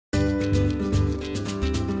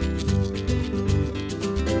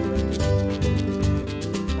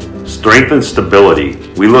Strength and stability.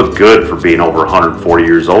 We look good for being over 140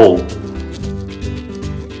 years old.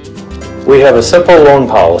 We have a simple loan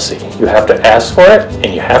policy. You have to ask for it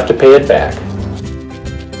and you have to pay it back.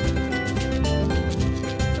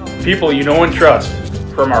 People you know and trust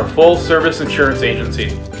from our full-service insurance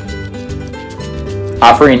agency.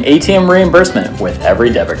 Offering ATM reimbursement with every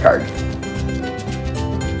debit card.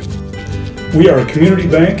 We are a community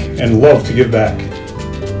bank and love to give back.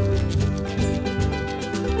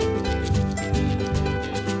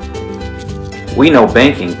 We know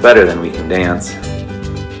banking better than we can dance.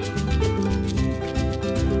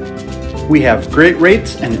 We have great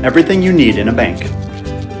rates and everything you need in a bank.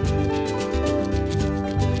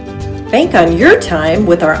 Bank on your time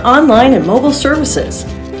with our online and mobile services.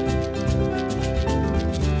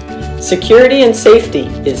 Security and safety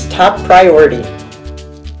is top priority.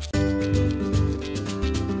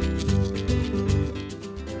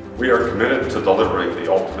 We are committed to delivering the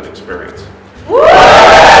ultimate experience.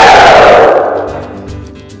 Woo!